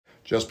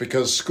Just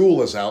because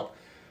school is out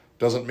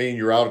doesn't mean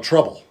you're out of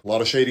trouble. A lot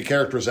of shady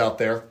characters out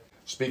there.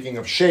 Speaking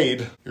of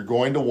shade, you're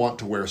going to want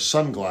to wear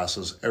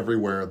sunglasses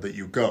everywhere that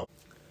you go.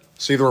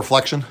 See the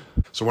reflection?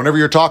 So whenever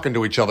you're talking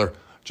to each other,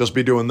 just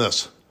be doing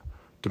this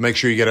to make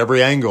sure you get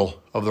every angle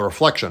of the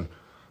reflection.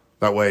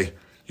 That way,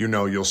 you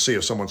know you'll see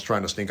if someone's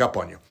trying to sneak up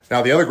on you.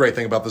 Now, the other great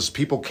thing about this is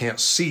people can't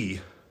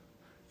see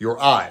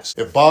your eyes.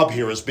 If Bob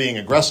here is being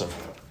aggressive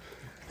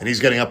and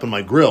he's getting up in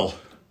my grill,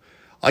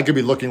 I could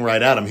be looking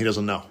right at him. He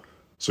doesn't know.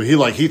 So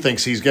he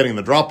thinks he's getting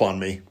the drop on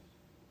me.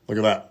 Look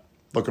at that,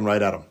 looking right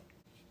at him.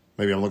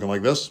 Maybe I'm looking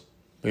like this,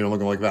 maybe I'm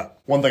looking like that.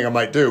 One thing I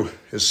might do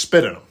is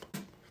spit in them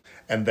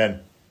and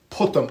then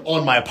put them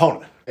on my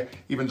opponent.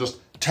 Even just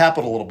tap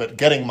it a little bit,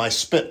 getting my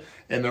spit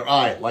in their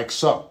eye like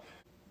so.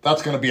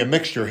 That's gonna be a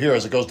mixture here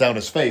as it goes down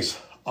his face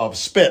of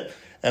spit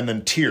and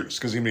then tears,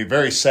 because he's gonna be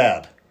very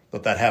sad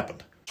that that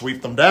happened.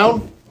 Sweep them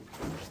down,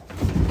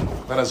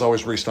 then as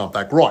always, restomp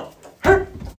back. Roy.